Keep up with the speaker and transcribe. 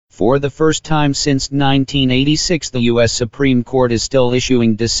For the first time since 1986, the U.S. Supreme Court is still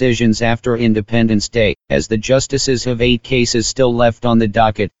issuing decisions after Independence Day, as the justices have 8 cases still left on the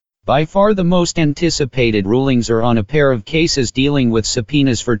docket. By far the most anticipated rulings are on a pair of cases dealing with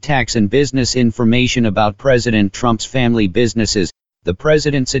subpoenas for tax and business information about President Trump's family businesses. The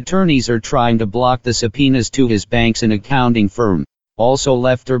president's attorneys are trying to block the subpoenas to his banks and accounting firm. Also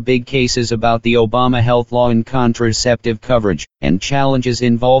left are big cases about the Obama health law and contraceptive coverage, and challenges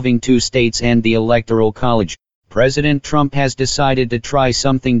involving 2 states and the Electoral College. President Trump has decided to try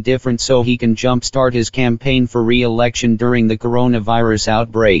something different so he can jumpstart his campaign for re-election during the coronavirus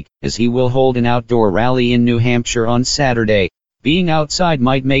outbreak, as he will hold an outdoor rally in New Hampshire on Saturday. Being outside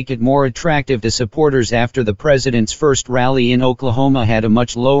might make it more attractive to supporters after the president's first rally in Oklahoma had a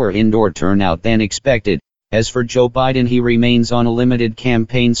much lower indoor turnout than expected. As for Joe Biden, he remains on a limited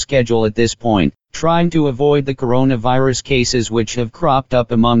campaign schedule at this point, trying to avoid the coronavirus cases which have cropped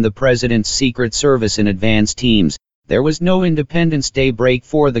up among the president's Secret Service and advance teams. There was no Independence Day break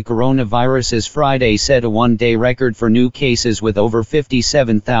for the coronavirus, as Friday set a one-day record for new cases with over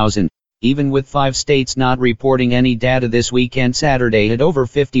 57,000. Even with 5 states not reporting any data this weekend, Saturday had over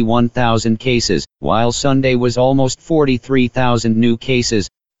 51,000 cases, while Sunday was almost 43,000 new cases.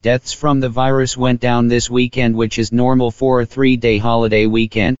 Deaths from the virus went down this weekend, which is normal for a 3-day holiday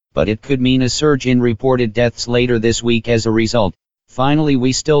weekend, but it could mean a surge in reported deaths later this week as a result. Finally,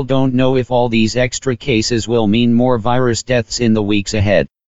 we still don't know if all these extra cases will mean more virus deaths in the weeks ahead.